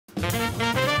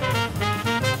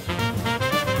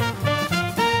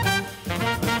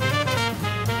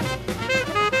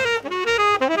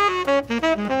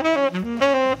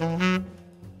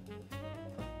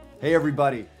Hey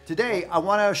everybody, today I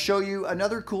want to show you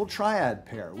another cool triad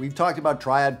pair. We've talked about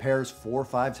triad pairs 4 or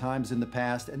 5 times in the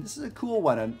past, and this is a cool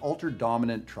one, an altered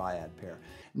dominant triad pair.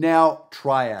 Now,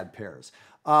 triad pairs.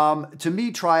 To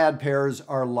me, triad pairs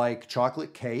are like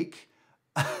chocolate cake.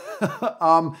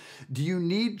 Do you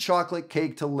need chocolate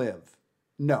cake to live?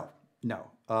 No.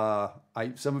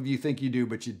 Some of you think you do,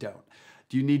 but you don't.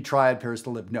 Do you need triad pairs to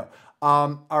live? No.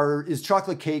 Is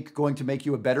chocolate cake going to make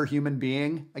you a better human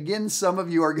being? Again, some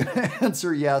of you are going to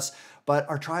answer yes, but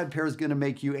are triad pairs going to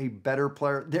make you a better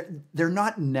player? They're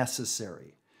not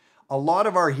necessary. A lot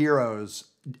of our heroes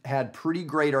had pretty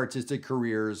great artistic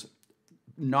careers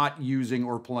not using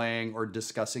or playing or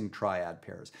discussing triad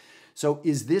pairs. So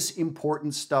is this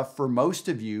important stuff for most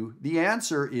of you? The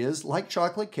answer is, like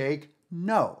chocolate cake,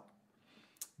 no.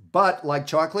 But like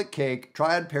chocolate cake,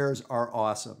 triad pairs are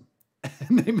awesome.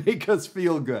 And they make us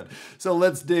feel good. So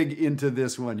let's dig into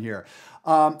this one here.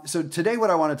 So today what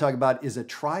I want to talk about is a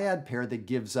triad pair that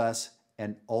gives us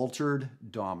an altered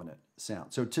dominant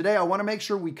sound. So today I want to make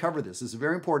sure we cover this. This is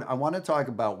very important. I want to talk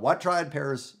about what triad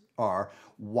pairs are,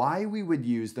 why we would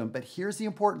use them, but here's the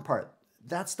important part.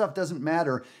 That stuff doesn't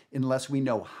matter unless we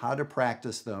know how to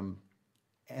practice them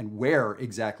and where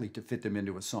exactly to fit them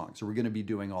into a song. So we're going to be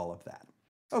doing all of that.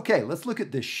 Okay, let's look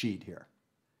at this sheet here.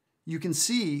 You can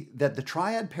see that the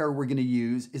triad pair we're going to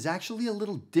use is actually a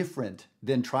little different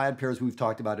than triad pairs we've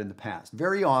talked about in the past.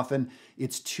 Very often,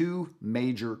 it's 2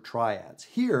 major triads.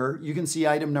 Here, you can see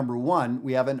item number 1,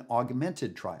 we have an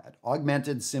augmented triad.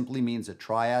 Augmented simply means a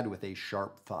triad with a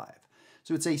sharp 5.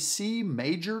 So it's a C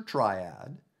major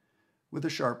triad with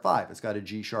a sharp 5. It's got a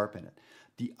G sharp in it.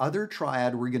 The other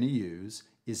triad we're going to use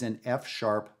is an F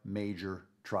sharp major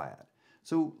triad.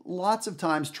 So lots of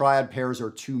times triad pairs are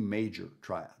 2 major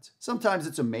triads. Sometimes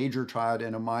it's a major triad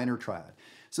and a minor triad.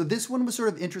 So this one was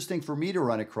sort of interesting for me to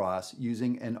run across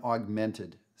using an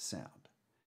augmented sound.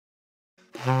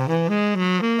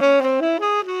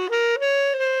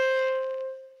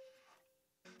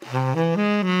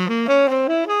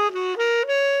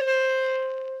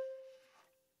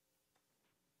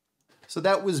 So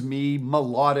that was me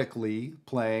melodically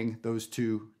playing those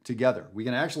 2 together. We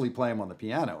can actually play them on the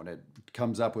piano and it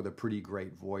comes up with a pretty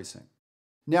great voicing.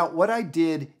 Now, what I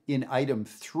did in item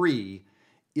 3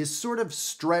 is sort of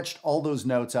stretched all those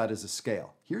notes out as a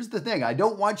scale. Here's the thing, I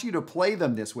don't want you to play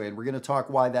them this way, and we're going to talk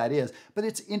why that is, but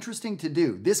it's interesting to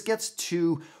do. This gets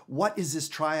to what is this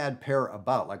triad pair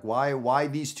about? Like why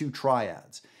these 2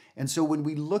 triads? And so when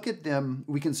we look at them,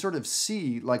 we can sort of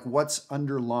see like what's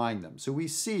underlying them. So we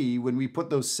see when we put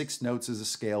those 6 notes as a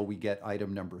scale, we get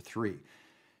item number 3.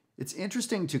 It's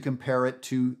interesting to compare it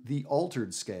to the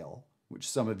altered scale, which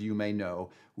some of you may know,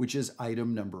 which is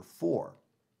item number 4.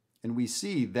 And we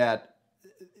see that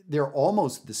they're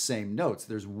almost the same notes.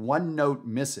 There's 1 note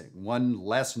missing, 1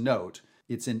 less note.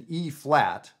 It's an E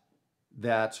flat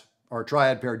that our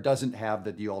triad pair doesn't have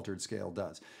that the altered scale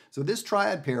does. So this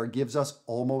triad pair gives us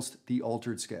almost the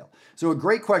altered scale. So a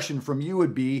great question from you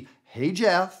would be, hey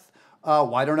Jeff,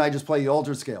 why don't I just play the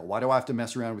altered scale? Why do I have to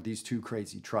mess around with these 2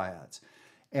 crazy triads?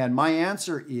 And my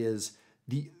answer is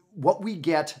what we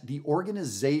get, the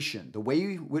organization, the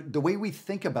way we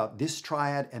think about this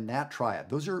triad and that triad,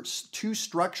 those are 2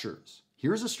 structures.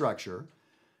 Here's a structure,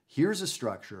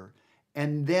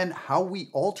 and then how we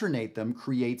alternate them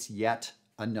creates yet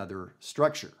another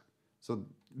structure. So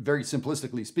very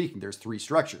simplistically speaking, there's 3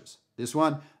 structures. This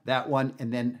one, that one,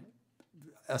 and then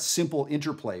a simple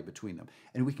interplay between them.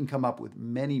 And we can come up with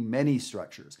many, many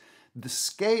structures. The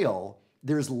scale,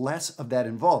 there's less of that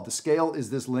involved. The scale is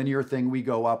this linear thing. We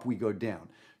go up, we go down.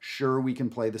 Sure, we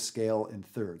can play the scale in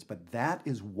thirds, but that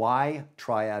is why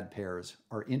triad pairs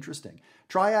are interesting.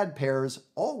 Triad pairs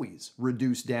always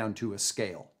reduce down to a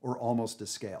scale or almost a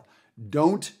scale.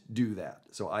 Don't do that.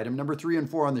 So item number 3 and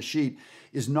 4 on the sheet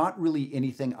is not really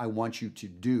anything I want you to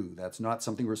do. That's not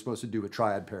something we're supposed to do with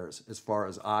triad pairs as far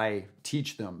as I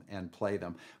teach them and play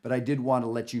them. But I did want to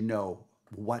let you know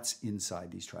what's inside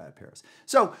these triad pairs.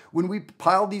 So when we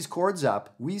pile these chords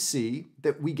up, we see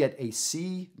that we get a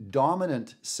C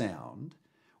dominant sound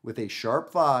with a sharp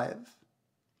 5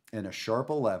 and a sharp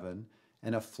 11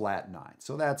 and a flat 9.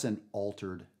 So that's an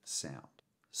altered sound.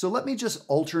 So let me just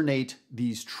alternate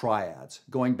these triads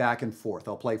going back and forth.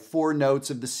 I'll play 4 notes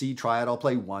of the C triad. I'll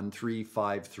play 1, 3,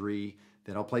 5, 3.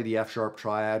 Then I'll play the F sharp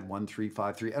triad, 1, 3,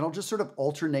 5, 3. And I'll just sort of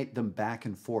alternate them back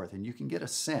and forth. And you can get a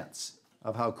sense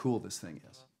of how cool this thing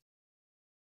is.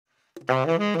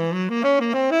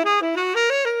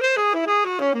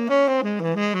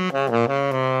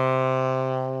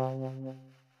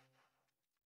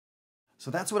 So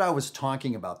that's what I was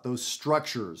talking about, those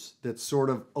structures that sort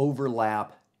of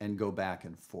overlap and go back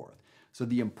and forth. So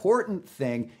the important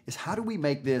thing is, how do we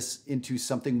make this into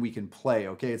something we can play?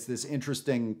 Okay, it's this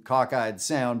interesting cockeyed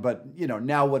sound, but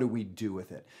now what do we do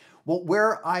with it? Well,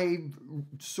 where I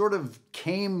sort of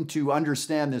came to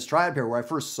understand this triad pair, where I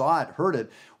first saw it, heard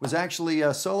it, was actually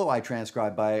a solo I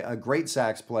transcribed by a great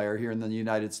sax player here in the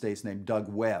United States named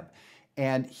Doug Webb.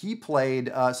 And he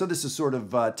played, so this is sort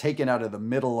of taken out of the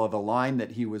middle of a line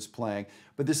that he was playing,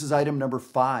 but this is item number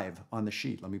 5 on the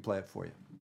sheet. Let me play it for you.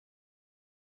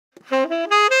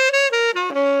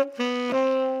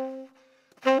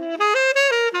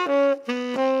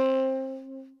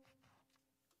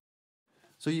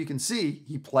 So you can see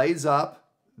he plays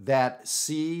up that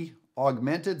C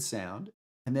augmented sound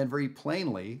and then very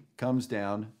plainly comes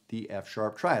down the F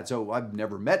sharp triad. So I've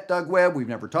never met Doug Webb, we've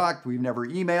never talked, we've never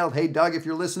emailed, hey Doug, if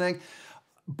you're listening,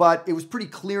 but it was pretty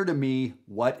clear to me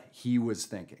what he was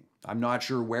thinking. I'm not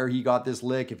sure where he got this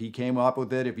lick, if he came up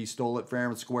with it, if he stole it fair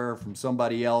and square from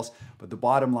somebody else, but the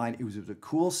bottom line, it was a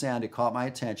cool sound, it caught my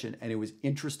attention, and it was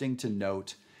interesting to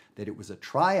note that it was a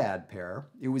triad pair.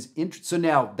 It was so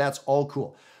now that's all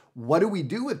cool. What do we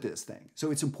do with this thing?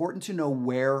 So it's important to know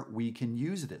where we can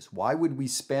use this. Why would we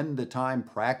spend the time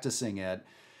practicing it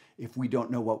if we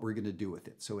don't know what we're going to do with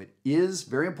it? So it is,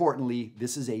 very importantly,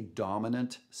 this is a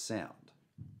dominant sound.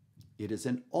 It is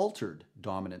an altered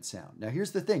dominant sound. Now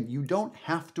here's the thing, you don't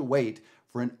have to wait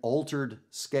for an altered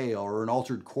scale or an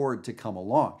altered chord to come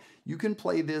along. You can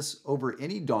play this over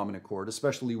any dominant chord,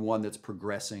 especially one that's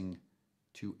progressing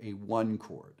to a 1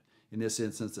 chord. In this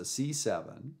instance, a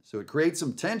C7. So it creates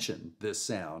some tension, this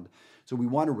sound. So we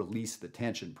want to release the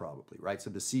tension probably, right? So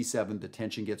the C7, the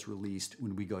tension gets released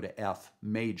when we go to F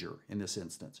major in this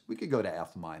instance. We could go to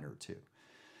F minor too.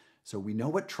 So we know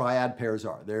what triad pairs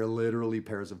are. They're literally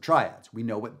pairs of triads. We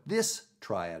know what this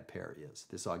triad pair is,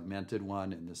 this augmented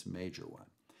one and this major one.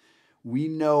 We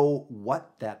know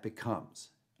what that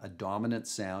becomes. A dominant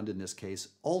sound, in this case,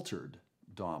 altered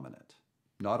dominant.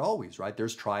 Not always, right?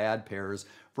 There's triad pairs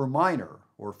for minor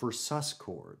or for sus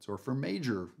chords or for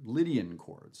major Lydian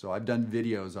chords. So I've done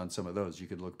videos on some of those. You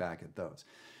could look back at those.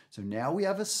 So now we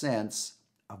have a sense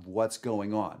of what's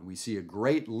going on. We see a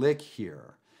great lick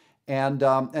here. And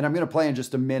I'm going to play in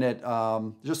just a minute,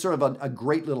 just sort of a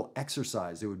great little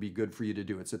exercise that would be good for you to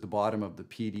do. It's at the bottom of the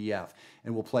PDF,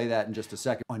 and we'll play that in just a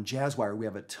second. On JazzWire, we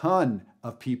have a ton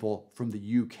of people from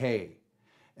the UK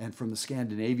and from the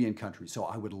Scandinavian countries. So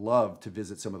I would love to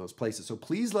visit some of those places. So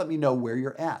please let me know where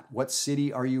you're at. What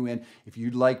city are you in? If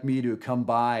you'd like me to come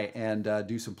by and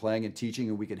do some playing and teaching,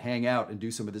 and we could hang out and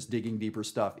do some of this digging deeper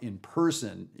stuff in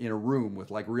person in a room with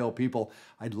like real people,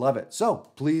 I'd love it. So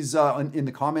please in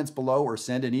the comments below or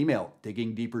send an email,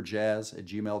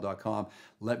 diggingdeeperjazz@gmail.com.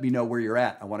 Let me know where you're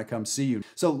at. I want to come see you.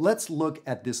 So let's look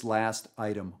at this last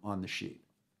item on the sheet.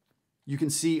 You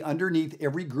can see underneath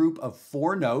every group of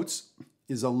 4 notes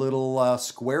is a little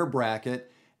square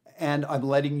bracket, and I'm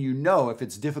letting you know, if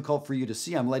it's difficult for you to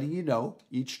see, I'm letting you know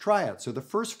each triad. So the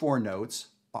first 4 notes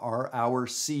are our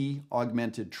C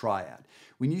augmented triad.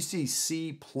 When you see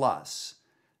C plus,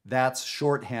 that's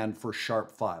shorthand for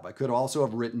sharp 5. I could also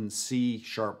have written C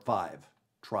sharp 5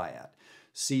 triad,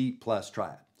 C plus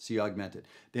triad, C augmented.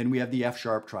 Then we have the F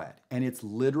sharp triad, and it's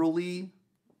literally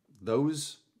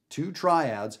those 2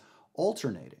 triads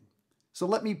alternating. So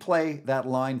let me play that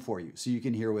line for you so you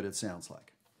can hear what it sounds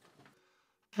like.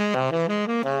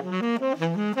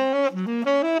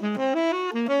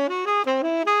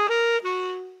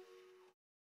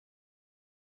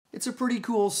 It's a pretty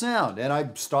cool sound, and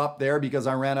I stopped there because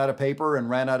I ran out of paper and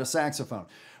ran out of saxophone.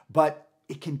 But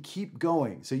it can keep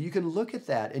going. So you can look at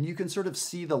that and you can sort of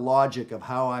see the logic of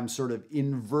how I'm sort of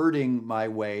inverting my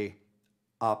way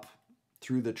up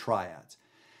through the triads.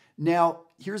 Now,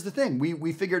 here's the thing.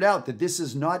 We figured out that this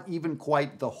is not even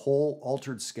quite the whole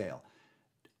altered scale.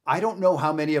 I don't know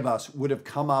how many of us would have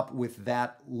come up with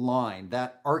that line,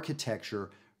 that architecture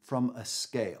from a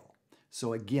scale.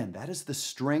 So again, that is the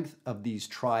strength of these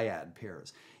triad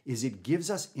pairs, is it gives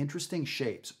us interesting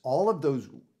shapes. All of those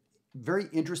very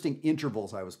interesting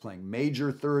intervals I was playing,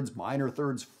 major thirds, minor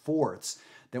thirds, fourths,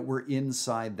 that were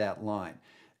inside that line.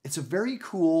 It's a very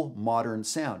cool modern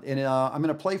sound. And I'm going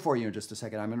to play for you in just a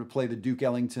second. I'm going to play the Duke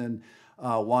Ellington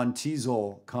Juan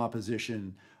Teasel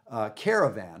composition,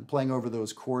 Caravan, playing over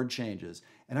those chord changes.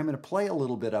 And I'm going to play a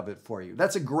little bit of it for you.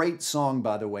 That's a great song,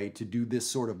 by the way, to do this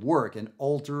sort of work, an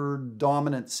altered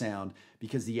dominant sound,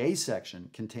 because the A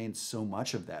section contains so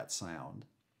much of that sound.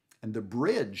 And the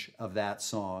bridge of that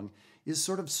song is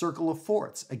sort of circle of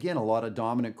fourths. Again, a lot of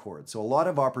dominant chords. So a lot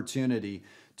of opportunity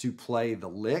to play the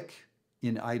lick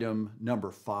in item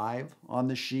number 5 on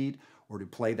the sheet, or to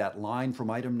play that line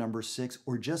from item number 6,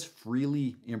 or just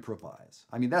freely improvise.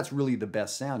 I mean, that's really the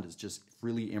best sound, is just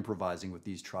freely improvising with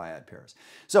these triad pairs.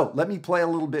 So let me play a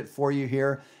little bit for you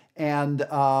here, and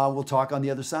we'll talk on the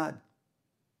other side.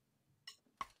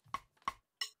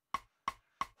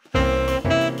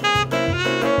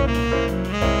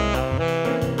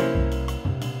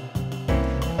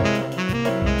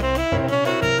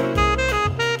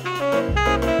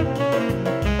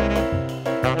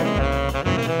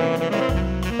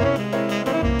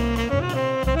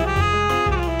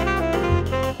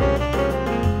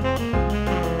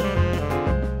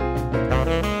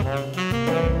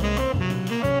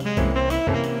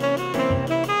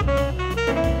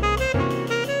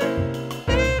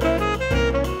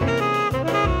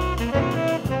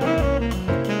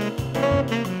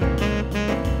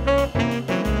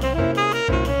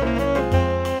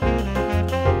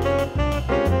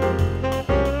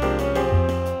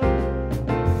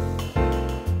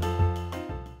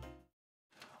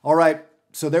 All right,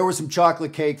 so there was some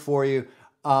chocolate cake for you.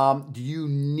 Do you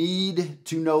need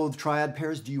to know the triad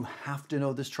pairs? Do you have to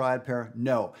know this triad pair?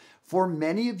 No. For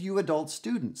many of you adult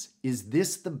students, is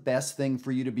this the best thing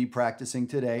for you to be practicing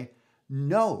today?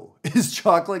 No. Is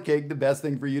chocolate cake the best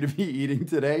thing for you to be eating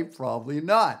today? Probably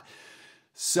not.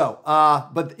 So,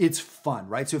 but it's fun,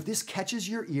 right? So if this catches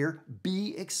your ear,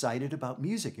 be excited about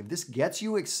music. If this gets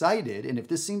you excited, and if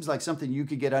this seems like something you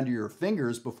could get under your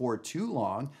fingers before too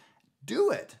long,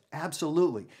 do it.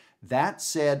 Absolutely. That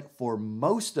said, for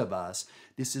most of us,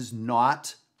 this is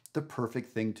not the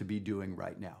perfect thing to be doing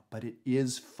right now, but it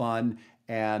is fun,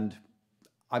 and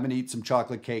I'm going to eat some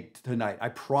chocolate cake tonight. I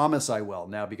promise I will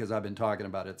now, because I've been talking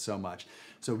about it so much.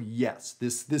 So yes,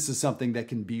 this is something that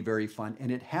can be very fun,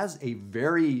 and it has a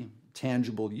very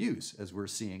tangible use, as we're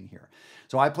seeing here.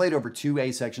 So I played over 2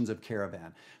 A sections of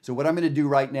Caravan. So what I'm going to do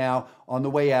right now on the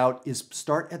way out is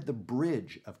start at the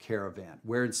bridge of Caravan,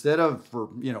 where instead of for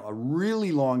a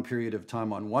really long period of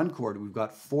time on one chord, we've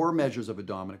got 4 measures of a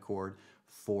dominant chord,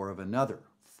 4 of another,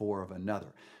 4 of another.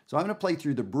 So I'm going to play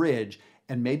through the bridge,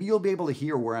 and maybe you'll be able to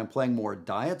hear where I'm playing more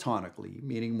diatonically,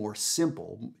 meaning more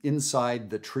simple, inside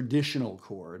the traditional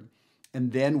chord,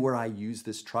 and then where I use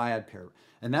this triad pair.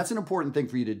 And that's an important thing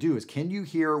for you to do, is can you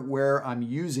hear where I'm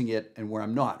using it and where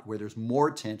I'm not, where there's more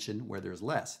tension, where there's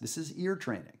less? This is ear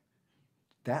training.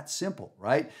 That's simple,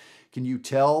 right? Can you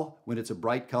tell when it's a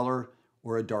bright color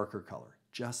or a darker color?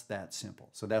 Just that simple.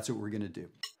 So that's what we're going to do.